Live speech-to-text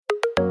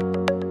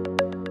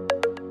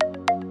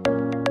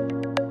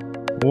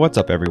What's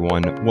up,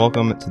 everyone?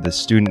 Welcome to the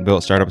Student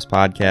Built Startups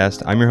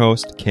podcast. I'm your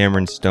host,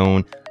 Cameron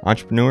Stone,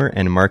 entrepreneur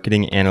and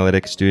marketing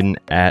analytics student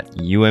at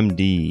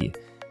UMD.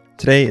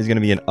 Today is going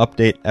to be an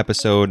update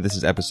episode. This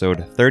is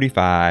episode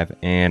 35,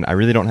 and I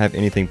really don't have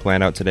anything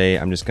planned out today.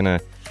 I'm just gonna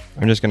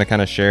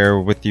kind of share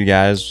with you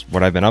guys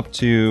what I've been up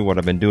to, what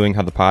I've been doing,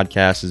 how the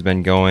podcast has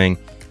been going,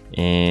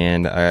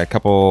 and a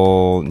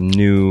couple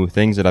new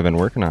things that I've been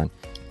working on.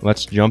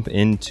 Let's jump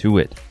into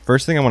it.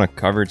 First thing I want to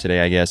cover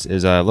today, I guess,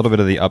 is a little bit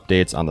of the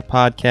updates on the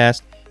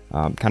podcast,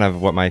 kind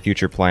of what my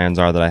future plans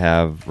are that I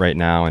have right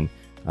now, and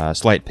a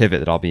slight pivot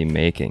that I'll be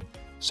making.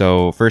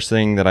 So first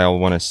thing that I'll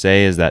want to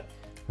say is that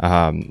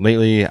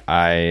lately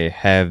I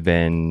have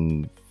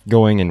been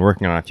going and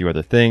working on a few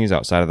other things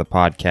outside of the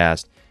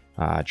podcast,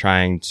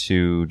 trying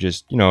to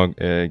just,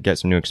 get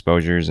some new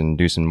exposures and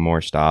do some more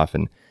stuff.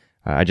 And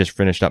I just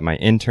finished up my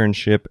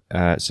internship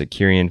at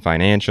Securian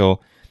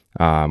Financial,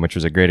 which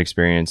was a great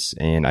experience,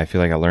 and I feel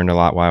like I learned a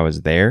lot while I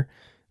was there.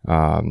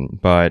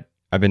 But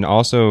I've been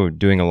also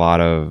doing a lot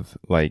of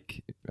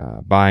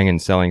buying and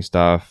selling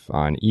stuff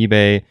on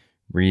eBay,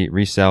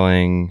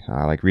 reselling,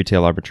 like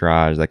retail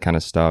arbitrage, that kind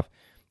of stuff,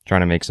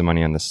 trying to make some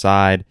money on the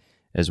side,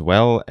 as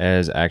well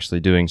as actually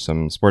doing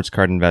some sports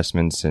card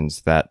investments,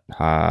 since that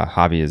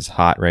hobby is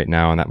hot right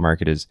now and that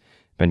market has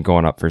been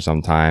going up for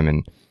some time.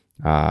 And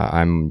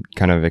I'm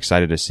kind of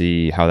excited to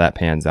see how that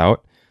pans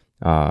out.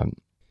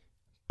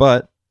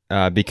 But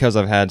because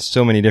I've had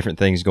so many different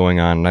things going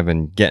on and I've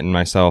been getting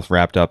myself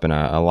wrapped up in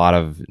a lot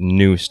of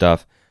new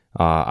stuff,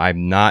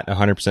 I'm not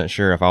 100%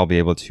 sure if I'll be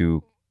able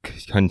to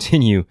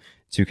continue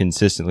to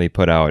consistently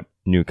put out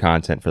new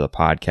content for the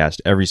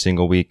podcast every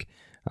single week.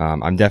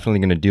 I'm definitely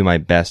going to do my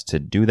best to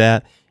do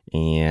that,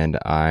 and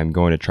I'm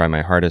going to try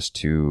my hardest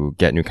to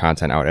get new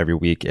content out every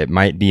week. It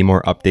might be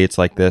more updates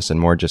like this and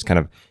more just kind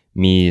of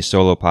me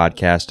solo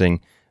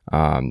podcasting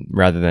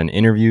rather than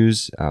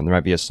interviews. There might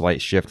be a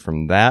slight shift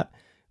from that,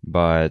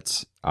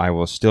 but I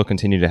will still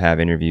continue to have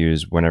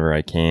interviews whenever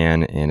I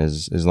can, and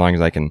as long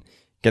as I can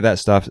get that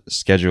stuff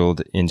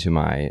scheduled into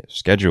my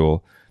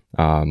schedule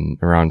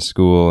around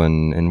school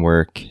and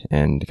work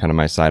and kind of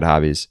my side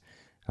hobbies,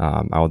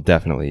 I'll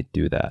definitely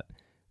do that.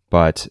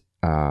 But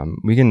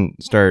we can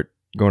start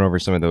going over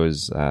some of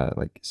those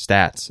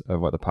stats of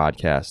what the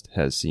podcast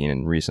has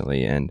seen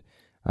recently, and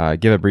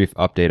give a brief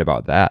update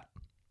about that.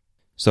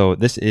 So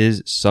this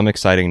is some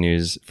exciting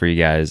news for you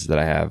guys that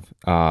I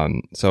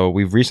have. So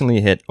we've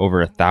recently hit over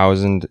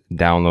 1,000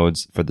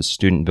 downloads for the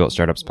Student Built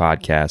Startups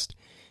podcast,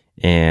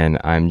 and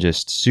I'm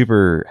just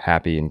super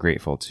happy and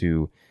grateful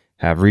to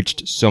have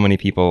reached so many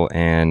people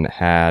and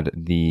had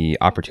the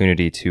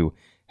opportunity to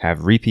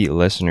have repeat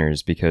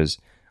listeners, because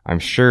I'm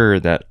sure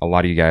that a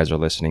lot of you guys are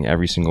listening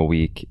every single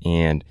week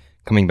and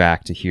coming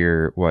back to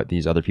hear what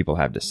these other people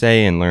have to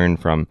say and learn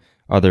from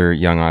other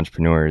young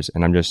entrepreneurs.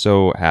 And I'm just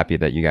so happy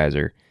that you guys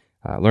are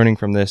learning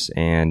from this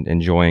and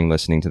enjoying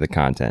listening to the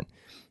content.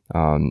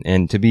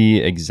 And to be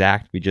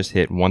exact, we just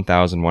hit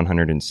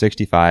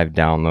 1,165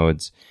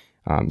 downloads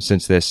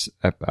since this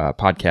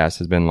podcast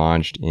has been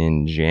launched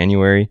in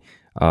January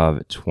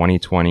of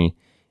 2020.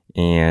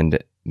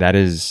 And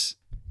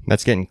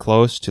that's getting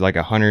close to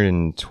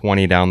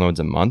 120 downloads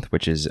a month,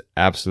 which is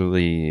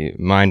absolutely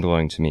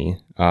mind-blowing to me.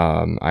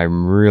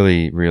 I'm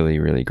really, really,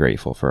 really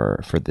grateful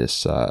for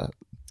this.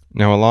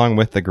 Now, along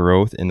with the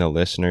growth in the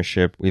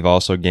listenership, we've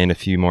also gained a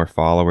few more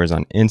followers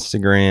on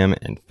Instagram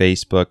and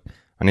Facebook.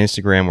 On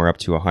Instagram, we're up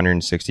to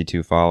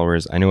 162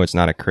 followers. I know it's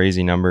not a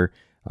crazy number,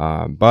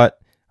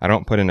 but I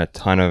don't put in a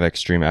ton of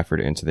extreme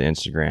effort into the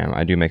Instagram.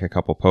 I do make a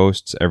couple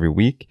posts every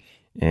week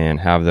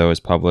and have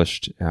those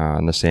published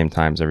in the same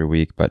times every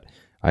week, but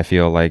I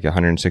feel like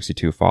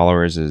 162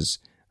 followers is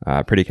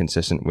pretty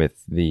consistent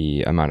with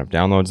the amount of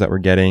downloads that we're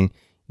getting,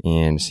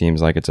 and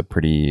seems like it's a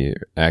pretty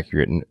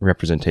accurate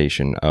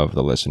representation of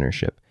the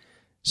listenership.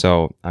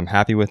 So I'm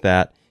happy with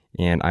that,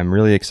 and I'm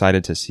really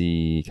excited to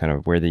see kind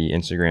of where the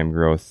Instagram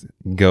growth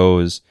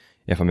goes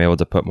if I'm able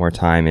to put more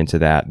time into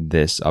that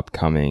this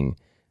upcoming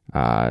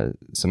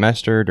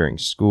semester during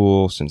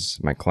school,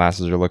 since my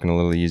classes are looking a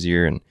little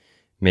easier, and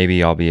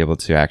maybe I'll be able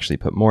to actually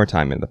put more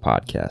time into the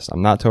podcast.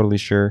 I'm not totally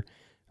sure,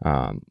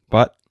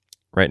 but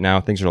right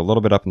now things are a little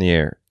bit up in the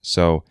air.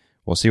 So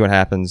we'll see what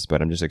happens, but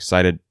I'm just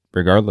excited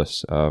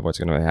regardless of what's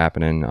going to be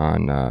happening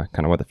on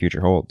kind of what the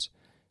future holds.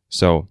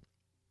 So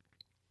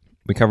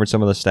we covered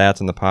some of the stats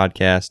on the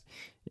podcast,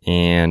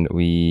 and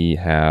we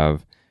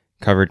have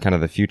covered kind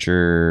of the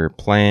future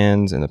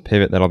plans and the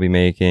pivot that I'll be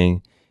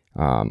making.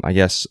 I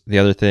guess the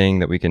other thing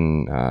that we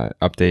can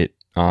update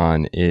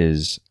on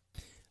is,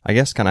 I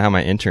guess, kind of how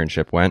my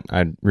internship went.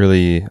 I'd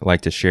really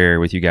like to share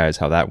with you guys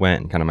how that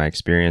went and kind of my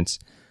experience.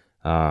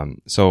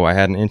 So I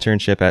had an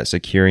internship at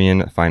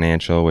Securian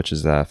Financial, which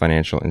is a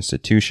financial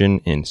institution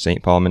in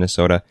St. Paul,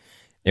 Minnesota.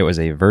 It was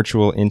a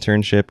virtual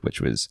internship, which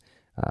was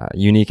a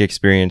unique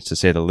experience to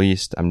say the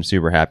least. I'm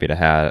super happy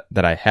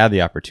that I had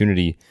the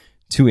opportunity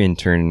to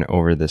intern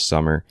over this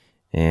summer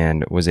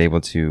and was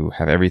able to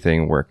have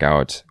everything work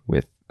out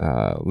with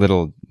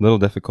little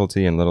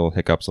difficulty and little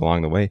hiccups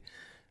along the way.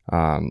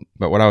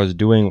 But what I was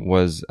doing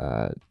was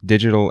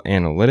digital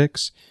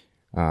analytics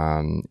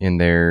in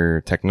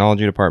their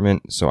technology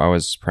department. So I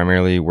was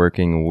primarily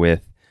working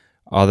with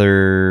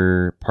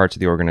other parts of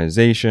the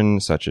organization,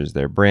 such as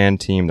their brand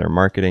team, their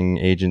marketing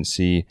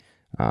agency,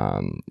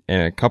 and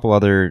a couple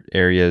other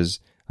areas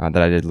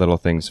that I did little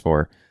things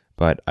for.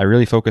 But I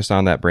really focused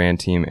on that brand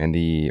team and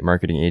the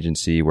marketing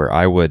agency, where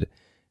I would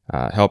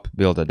help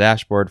build a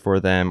dashboard for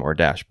them or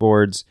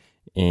dashboards,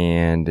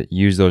 and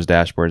use those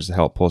dashboards to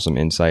help pull some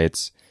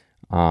insights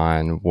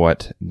on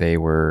what they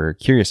were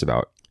curious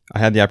about. I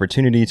had the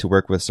opportunity to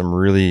work with some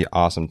really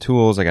awesome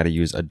tools. I got to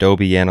use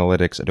Adobe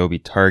Analytics, Adobe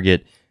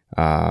Target,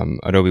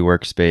 Adobe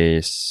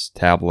Workspace,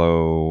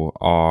 Tableau,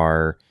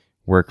 R,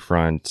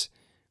 Workfront,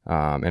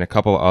 and a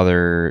couple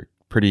other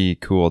pretty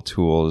cool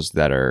tools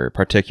that are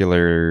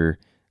particular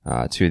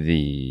to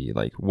the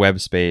like web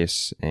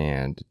space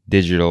and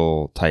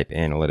digital type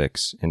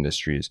analytics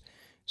industries.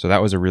 So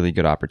that was a really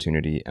good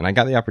opportunity. And I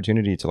got the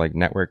opportunity to like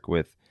network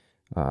with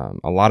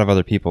a lot of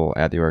other people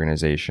at the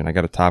organization. I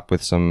got to talk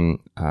with some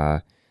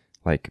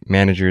like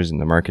managers in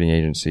the marketing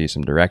agency,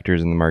 some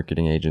directors in the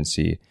marketing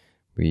agency.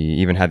 We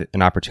even had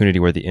an opportunity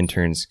where the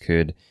interns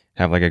could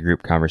have like a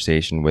group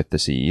conversation with the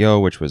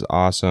CEO, which was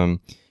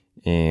awesome.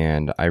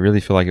 And I really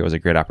feel like it was a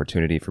great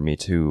opportunity for me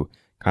to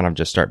kind of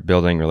just start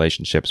building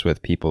relationships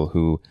with people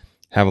who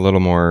have a little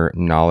more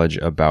knowledge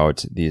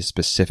about these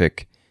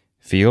specific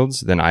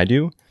fields than I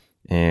do,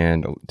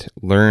 and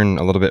learn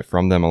a little bit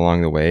from them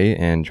along the way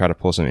and try to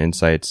pull some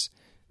insights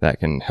that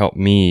can help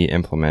me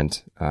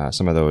implement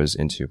some of those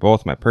into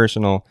both my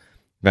personal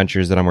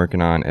ventures that I'm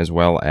working on, as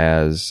well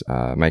as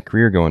my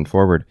career going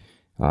forward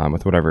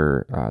with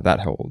whatever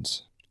that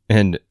holds.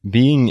 And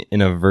being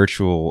in a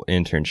virtual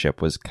internship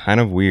was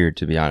kind of weird,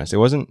 to be honest. It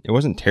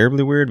wasn't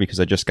terribly weird because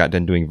I just got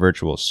done doing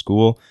virtual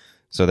school.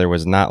 So there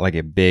was not like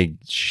a big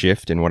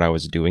shift in what I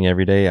was doing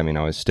every day. I mean,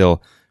 I was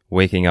still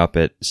waking up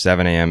at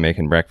 7 a.m.,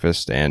 making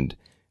breakfast, and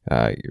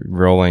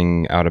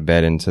rolling out of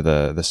bed into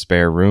the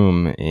spare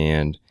room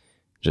and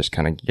just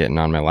kind of getting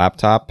on my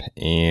laptop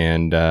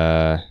and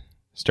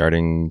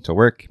starting to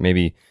work.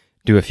 Maybe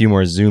do a few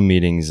more Zoom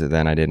meetings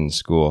than I did in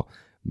school.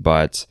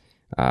 But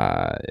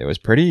it was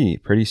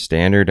pretty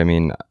standard. I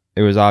mean,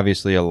 it was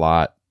obviously a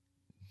lot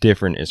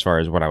different as far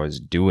as what I was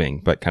doing,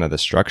 but kind of the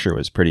structure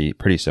was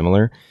pretty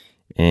similar.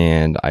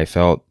 And I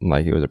felt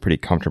like it was a pretty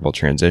comfortable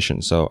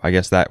transition. So I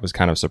guess that was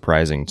kind of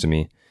surprising to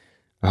me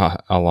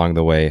along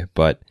the way,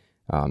 but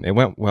it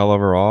went well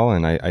overall.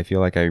 And I feel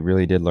like I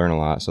really did learn a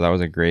lot. So that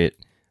was a great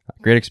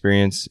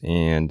experience,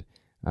 and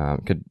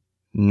could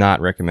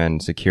not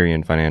recommend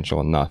Securian Financial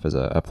enough as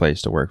a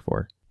place to work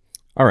for.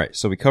 All right,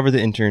 so we covered the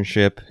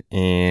internship,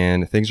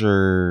 and things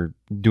are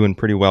doing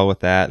pretty well with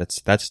that.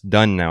 That's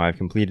done now. I've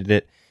completed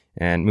it,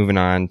 and moving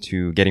on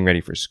to getting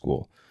ready for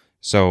school.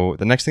 So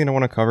the next thing I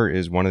want to cover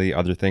is one of the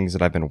other things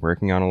that I've been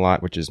working on a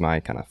lot, which is my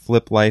kind of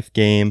flip life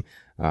game.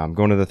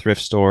 Going to the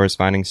thrift stores,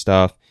 finding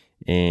stuff,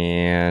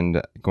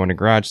 and going to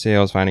garage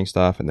sales, finding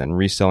stuff, and then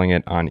reselling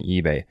it on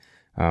eBay.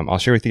 I'll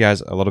share with you guys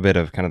a little bit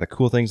of kind of the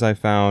cool things I've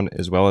found,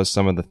 as well as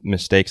some of the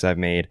mistakes I've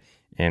made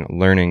and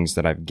learnings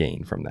that I've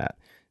gained from that.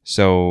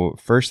 So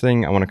first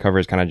thing I want to cover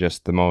is kind of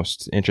just the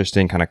most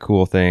interesting, kind of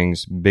cool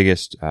things,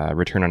 biggest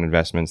return on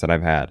investments that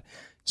I've had.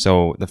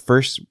 So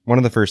one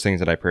of the first things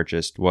that I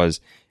purchased was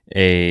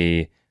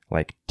a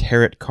like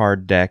tarot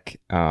card deck,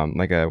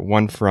 like a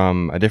one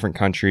from a different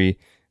country,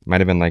 might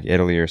have been like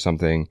Italy or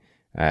something,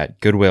 at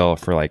Goodwill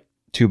for like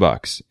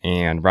 $2,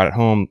 and brought it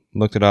home,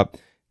 looked it up.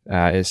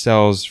 It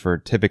sells for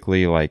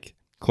typically like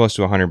close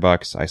to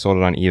 $100. I sold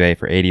it on eBay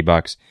for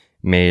 $80.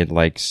 Made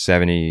like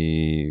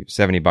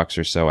 $70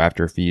 or so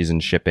after fees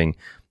and shipping.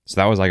 So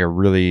that was like a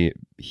really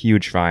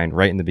huge find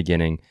right in the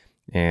beginning.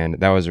 And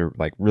that was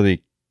like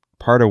really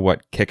part of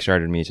what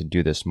kickstarted me to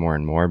do this more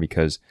and more,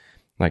 because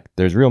like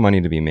there's real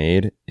money to be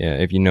made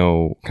if you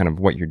know kind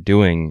of what you're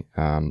doing,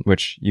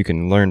 which you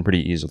can learn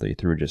pretty easily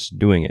through just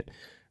doing it.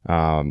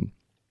 And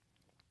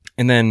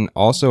then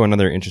also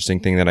another interesting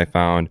thing that I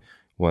found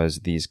was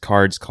these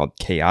cards called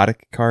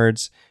chaotic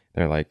cards.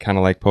 They're like kind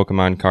of like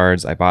Pokemon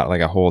cards. I bought like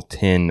a whole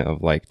tin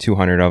of like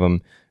 200 of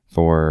them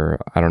for,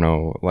 I don't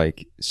know,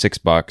 like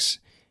 $6.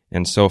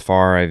 And so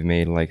far I've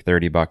made like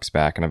 $30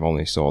 back, and I've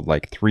only sold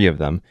like 3 of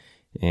them.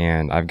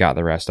 And I've got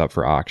the rest up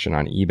for auction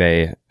on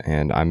eBay.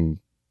 And I'm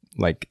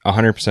like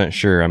 100%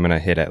 sure I'm going to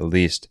hit at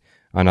least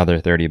another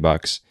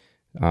 $30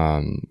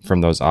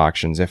 from those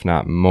auctions, if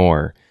not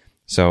more.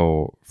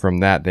 So from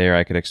that there,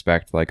 I could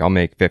expect like I'll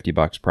make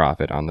 $50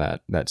 profit on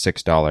that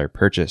 $6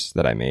 purchase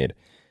that I made.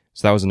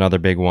 So that was another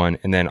big one.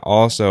 And then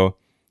also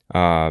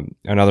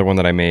another one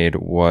that I made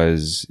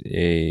was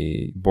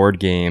a board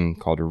game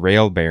called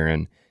Rail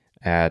Baron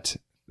at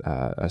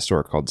a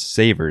store called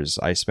Savers.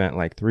 I spent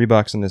like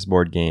 $3 on this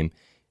board game,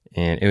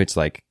 and it's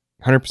like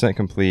 100%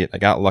 complete. I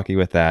got lucky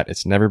with that.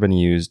 It's never been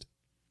used,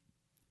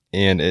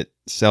 and it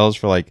sells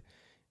for like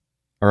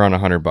around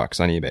 $100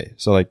 on eBay.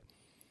 So like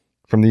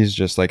from these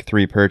just like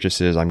 3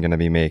 purchases, I'm going to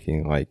be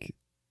making like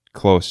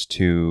close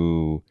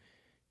to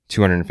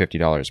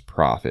 $250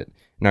 profit.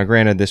 Now,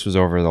 granted, this was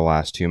over the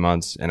last 2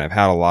 months, and I've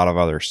had a lot of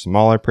other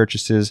smaller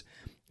purchases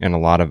and a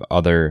lot of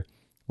other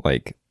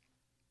like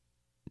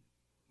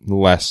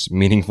less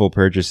meaningful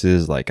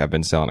purchases. Like I've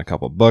been selling a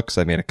couple books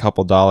I made a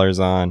couple dollars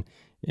on,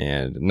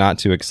 and not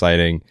too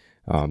exciting,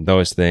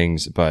 those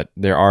things, but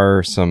there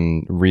are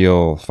some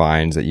real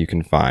finds that you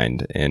can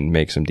find and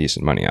make some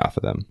decent money off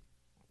of them.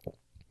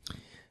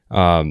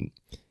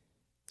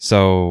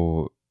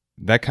 So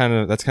that's kind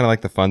of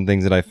like the fun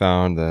things that I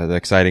found, the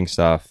exciting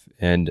stuff.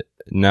 And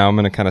now I'm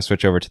going to kind of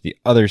switch over to the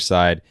other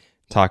side,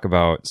 talk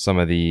about some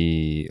of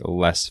the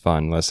less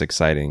fun, less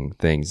exciting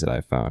things that I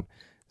found.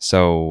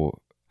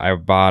 So I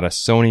bought a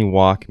Sony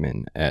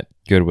Walkman at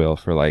Goodwill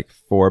for like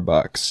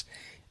 $4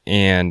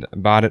 and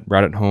brought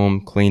it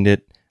home, cleaned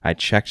it. I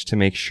checked to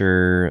make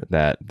sure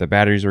that the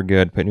batteries were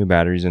good, put new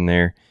batteries in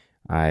there.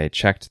 I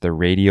checked the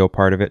radio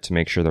part of it to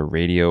make sure the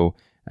radio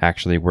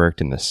actually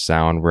worked and the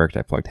sound worked.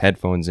 I plugged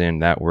headphones in,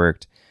 that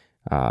worked.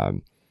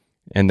 And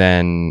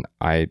then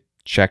I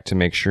checked to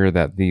make sure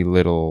that the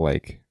little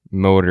like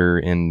motor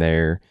in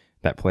there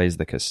that plays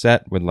the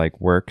cassette would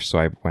like work. So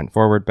I went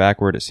forward,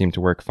 backward. It seemed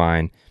to work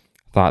fine.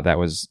 Thought that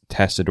was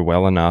tested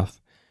well enough.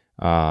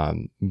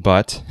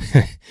 But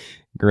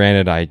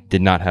granted, I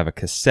did not have a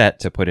cassette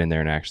to put in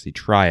there and actually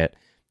try it.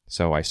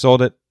 So I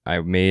sold it. I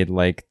made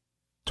like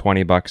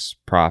 $20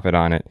 profit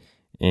on it.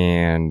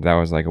 And that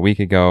was like a week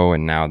ago.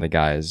 And now the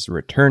guy is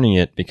returning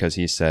it because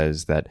he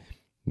says that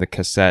the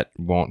cassette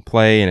won't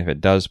play. And if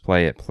it does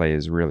play, it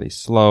plays really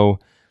slow.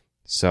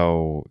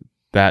 So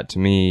that to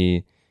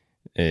me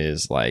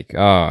is like,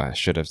 oh, I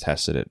should have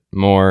tested it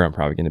more. I'm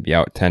probably going to be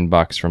out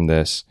 $10 from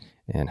this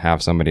and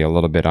have somebody a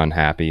little bit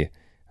unhappy.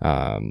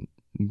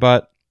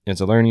 But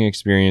it's a learning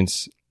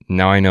experience.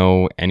 Now I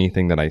know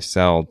anything that I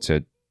sell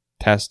to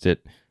test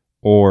it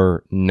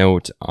or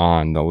note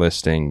on the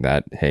listing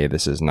that, hey,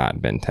 this has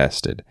not been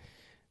tested.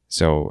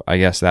 So I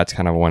guess that's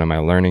kind of one of my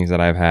learnings that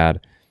I've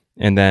had.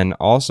 And then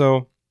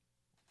also,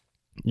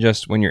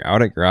 just when you're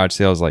out at garage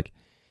sales, like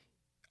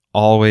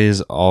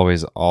always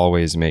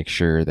make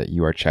sure that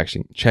you are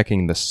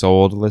checking the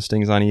sold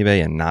listings on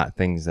eBay and not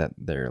things that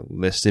they're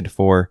listed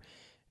for.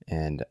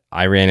 And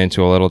I ran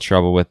into a little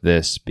trouble with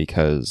this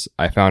because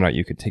I found out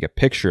you could take a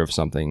picture of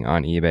something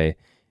on eBay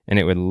and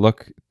it would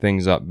look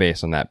things up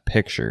based on that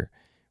picture,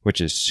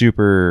 which is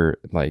super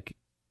like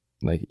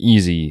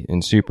easy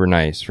and super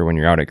nice for when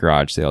you're out at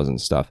garage sales and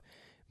stuff.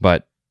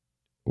 But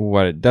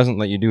what it doesn't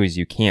let you do is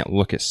you can't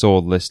look at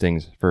sold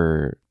listings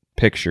for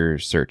picture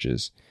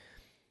searches.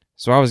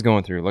 So I was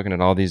going through looking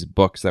at all these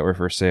books that were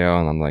for sale,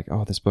 and I'm like,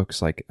 oh, this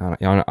book's like on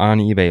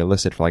eBay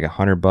listed for like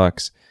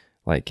 $100.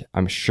 Like,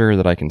 I'm sure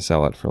that I can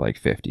sell it for like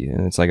 50,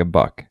 and it's like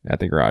 $1 at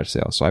the garage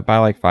sale. So I buy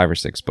like 5 or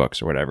 6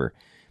 books or whatever,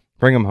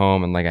 bring them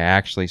home, and like I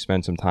actually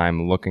spend some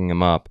time looking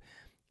them up.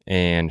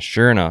 And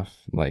sure enough,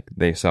 like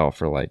they sell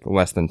for like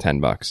less than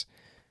 $10.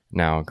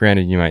 Now,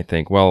 granted, you might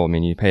think, well, I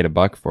mean, you paid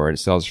 $1 for it. It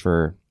sells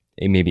for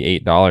maybe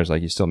 $8,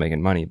 like you're still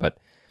making money. But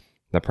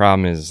the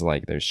problem is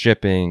like there's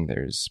shipping,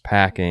 there's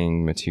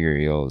packing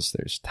materials,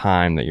 there's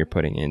time that you're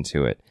putting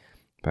into it.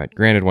 But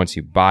granted, once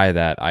you buy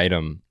that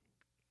item,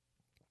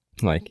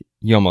 like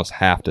you almost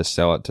have to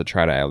sell it to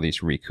try to at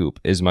least recoup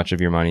as much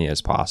of your money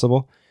as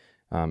possible.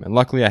 And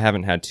luckily, I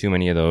haven't had too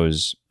many of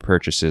those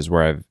purchases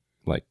where I've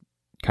like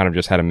kind of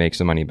just had to make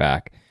some money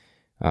back.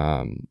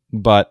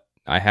 But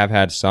I have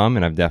had some,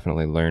 and I've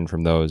definitely learned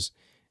from those.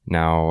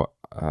 Now,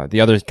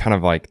 the other kind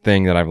of like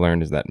thing that I've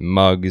learned is that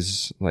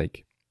mugs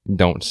like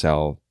don't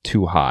sell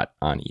too hot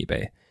on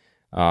eBay.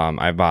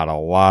 I bought a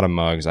lot of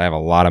mugs. I have a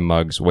lot of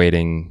mugs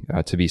waiting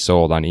to be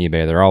sold on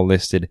eBay. They're all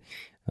listed,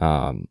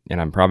 and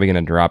I'm probably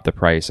going to drop the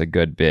price a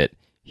good bit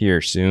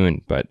here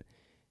soon. But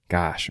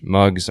gosh,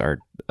 mugs are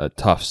a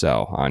tough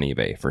sell on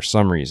eBay for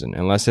some reason,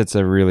 unless it's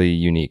a really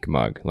unique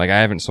mug. Like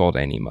I haven't sold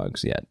any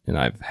mugs yet, and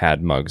I've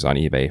had mugs on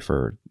eBay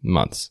for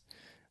months.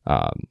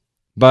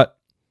 But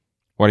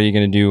what are you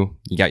going to do?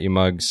 You got your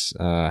mugs.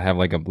 I have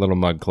like a little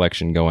mug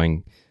collection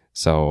going.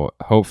 So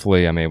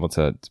hopefully I'm able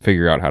to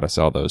figure out how to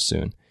sell those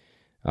soon.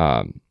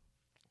 But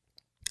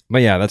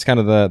yeah, that's kind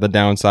of the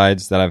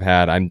downsides that I've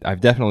had.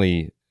 I've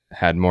definitely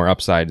had more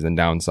upsides than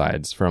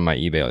downsides from my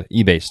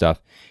eBay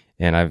stuff.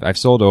 And I've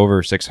sold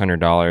over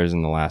 $600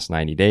 in the last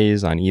 90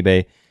 days on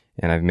eBay,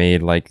 and I've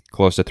made like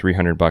close to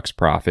 $300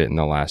 profit in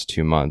the last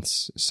 2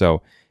 months.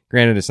 So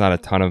granted, it's not a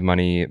ton of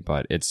money,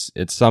 but it's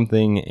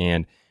something.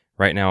 And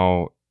right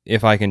now,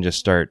 if I can just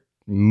start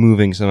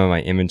moving some of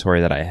my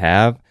inventory that I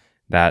have,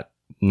 that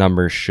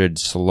number should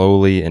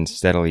slowly and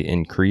steadily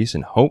increase,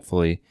 and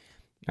hopefully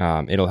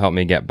it'll help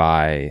me get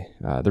by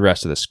the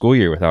rest of the school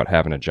year without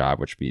having a job,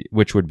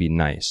 which would be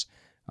nice.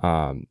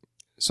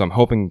 So I'm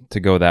hoping to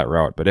go that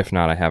route, but if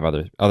not, I have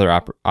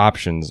other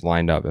options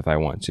lined up if I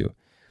want to.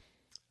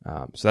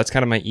 So that's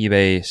kind of my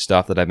eBay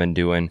stuff that I've been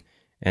doing.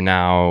 And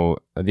now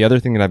the other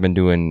thing that I've been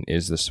doing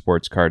is the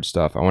sports card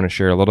stuff. I want to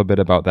share a little bit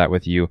about that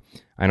with you.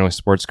 I know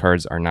sports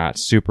cards are not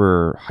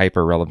super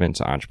hyper relevant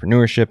to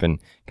entrepreneurship and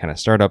kind of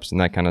startups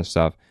and that kind of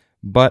stuff,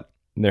 but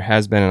there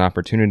has been an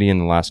opportunity in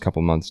the last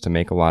couple months to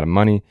make a lot of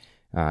money.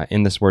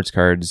 in the sports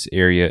cards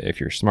area if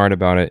you're smart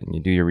about it and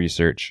you do your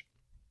research.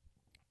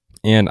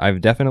 And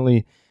I've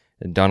definitely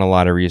done a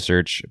lot of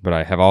research, but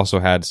I have also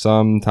had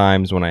some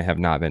times when I have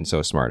not been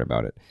so smart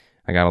about it.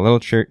 I got a little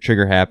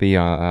trigger happy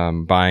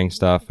buying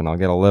stuff, and I'll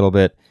get a little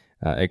bit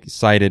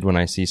excited when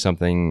I see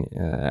something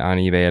on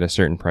eBay at a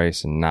certain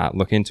price and not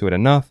look into it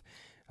enough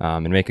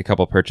and make a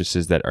couple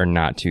purchases that are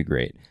not too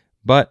great.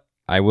 But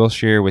I will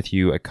share with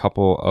you a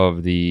couple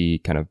of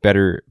the kind of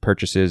better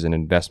purchases and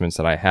investments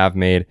that I have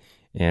made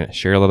and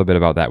share a little bit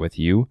about that with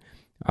you.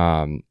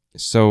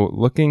 So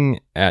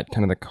looking at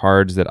kind of the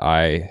cards that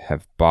I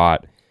have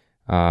bought,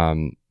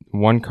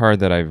 one card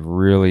that I've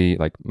really,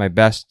 like, my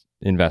best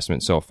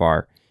investment so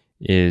far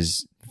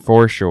is,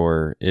 for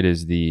sure, it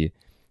is the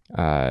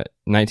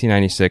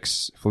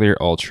 1996 Fleer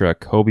Ultra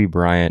Kobe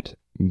Bryant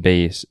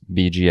base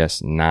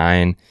BGS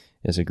 9.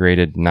 It's a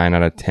graded 9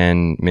 out of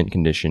 10 mint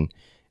condition.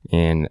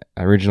 And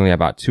originally I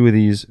bought 2 of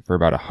these for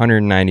about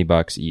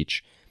 $190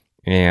 each.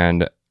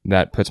 And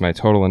that puts my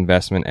total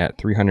investment at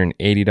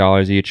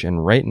 $380 each.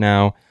 And right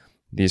now,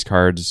 these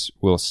cards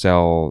will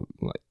sell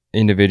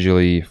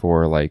individually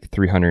for like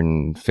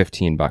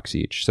 $315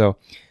 each. So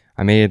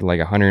I made like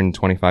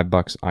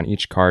 $125 on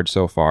each card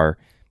so far.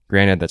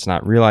 Granted, that's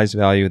not realized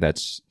value.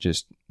 That's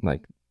just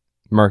like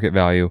market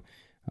value.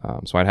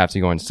 So I'd have to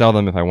go and sell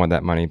them if I want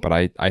that money.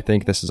 But I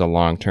think this is a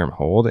long-term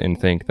hold and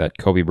think that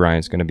Kobe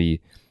Bryant's going to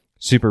be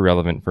super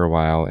relevant for a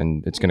while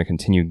and it's going to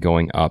continue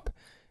going up.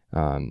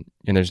 And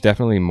there's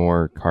definitely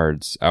more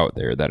cards out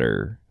there that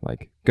are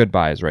like good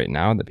buys right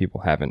now that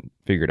people haven't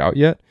figured out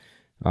yet.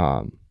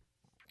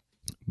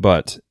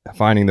 But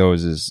finding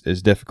those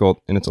is difficult,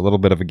 and it's a little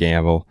bit of a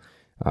gamble.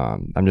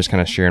 I'm just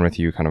kind of sharing with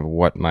you kind of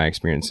what my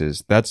experience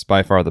is. That's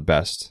by far the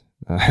best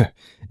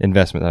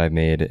investment that I've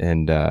made,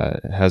 and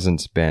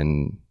hasn't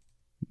been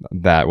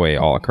that way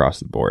all across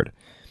the board.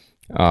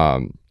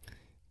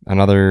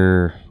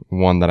 Another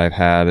one that I've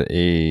had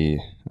a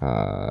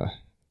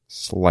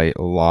slight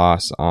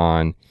loss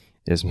on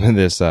is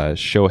this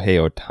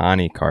Shohei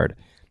Ohtani card.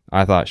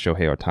 I thought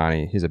Shohei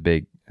Ohtani, he's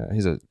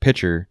a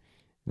pitcher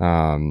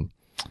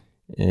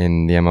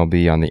in the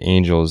MLB on the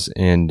Angels,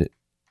 and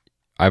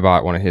I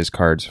bought one of his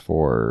cards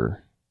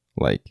for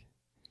like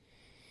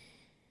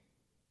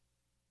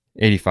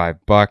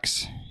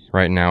 $85.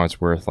 Right now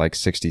it's worth like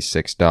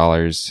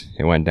 $66.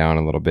 It went down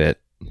a little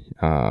bit.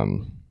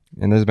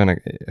 And there's been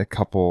a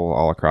couple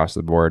all across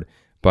the board,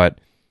 but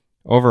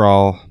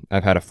overall,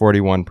 I've had a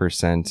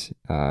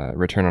 41%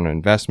 return on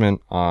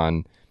investment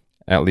on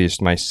at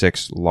least my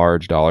 6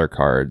 large dollar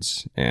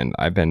cards, and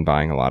I've been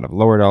buying a lot of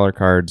lower dollar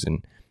cards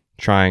and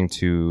trying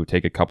to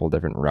take a couple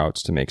different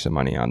routes to make some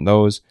money on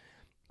those,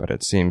 but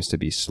it seems to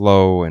be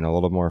slow and a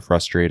little more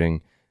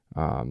frustrating.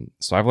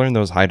 So I've learned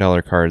those high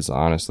dollar cards,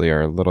 honestly,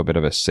 are a little bit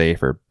of a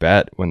safer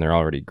bet when they're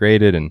already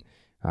graded and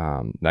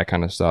that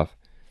kind of stuff.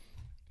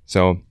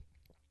 So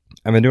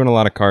I've been doing a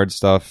lot of card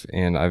stuff,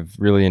 and I've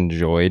really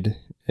enjoyed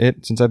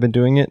it since I've been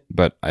doing it,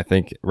 but I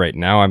think right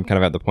now I'm kind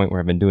of at the point where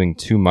I've been doing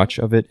too much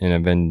of it, and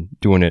I've been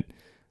doing it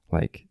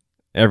like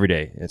every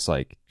day. It's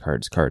like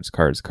cards.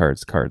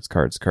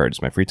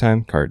 My free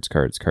time, cards.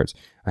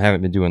 I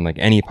haven't been doing like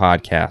any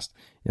podcast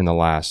in the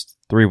last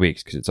 3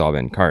 weeks because it's all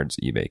been cards,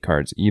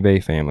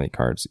 eBay family,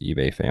 cards,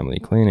 eBay family,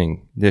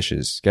 cleaning,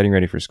 dishes, getting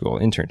ready for school,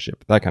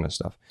 internship, that kind of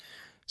stuff.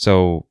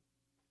 So,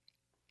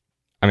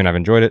 I mean, I've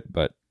enjoyed it,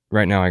 but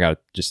right now I got to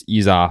just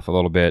ease off a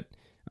little bit,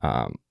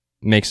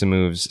 make some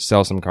moves,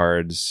 sell some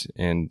cards,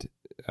 and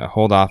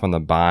hold off on the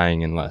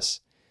buying unless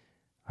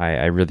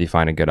I really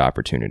find a good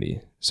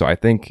opportunity. So I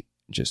think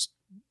just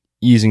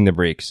easing the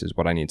brakes is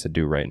what I need to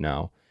do right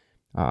now,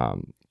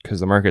 because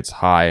the market's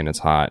high and it's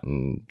hot,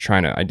 and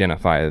trying to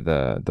identify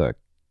the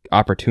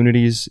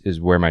opportunities is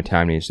where my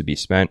time needs to be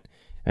spent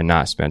and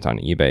not spent on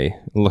eBay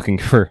looking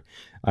for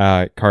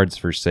cards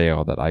for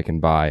sale that I can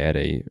buy at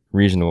a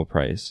reasonable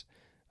price.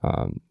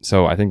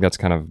 So I think that's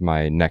kind of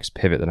my next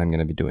pivot that I'm going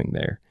to be doing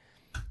there.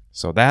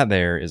 So that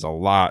there is a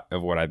lot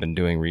of what I've been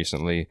doing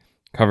recently.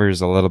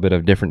 Covers a little bit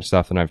of different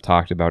stuff than I've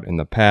talked about in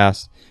the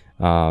past.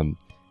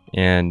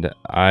 And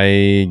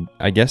I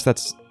guess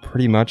that's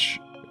pretty much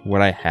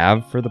what I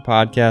have for the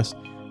podcast.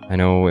 I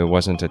know it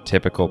wasn't a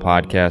typical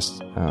podcast,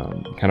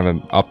 kind of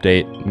an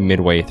update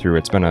midway through.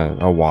 It's been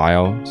a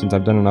while since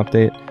I've done an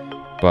update,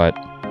 but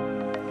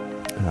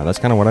that's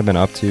kind of what I've been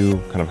up to,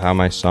 kind of how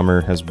my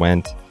summer has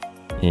went.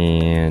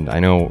 And I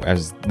know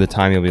as the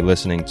time you'll be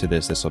listening to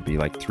this will be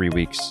like 3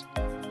 weeks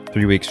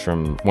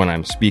from when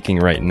I'm speaking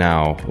right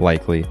now,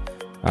 likely.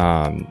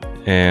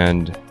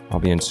 And I'll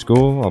be in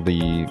school. I'll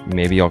be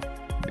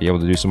able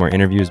to do some more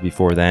interviews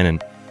before then.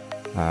 And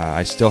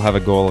I still have a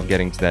goal of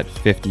getting to that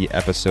 50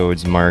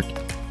 episodes mark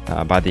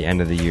by the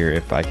end of the year.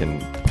 If I can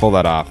pull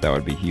that off, that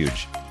would be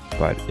huge.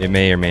 But it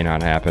may or may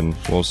not happen.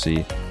 We'll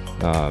see.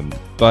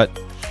 But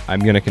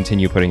I'm going to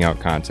continue putting out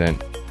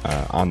content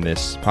on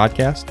this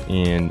podcast,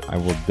 and I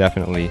will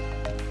definitely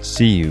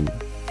see you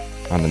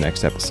on the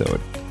next episode.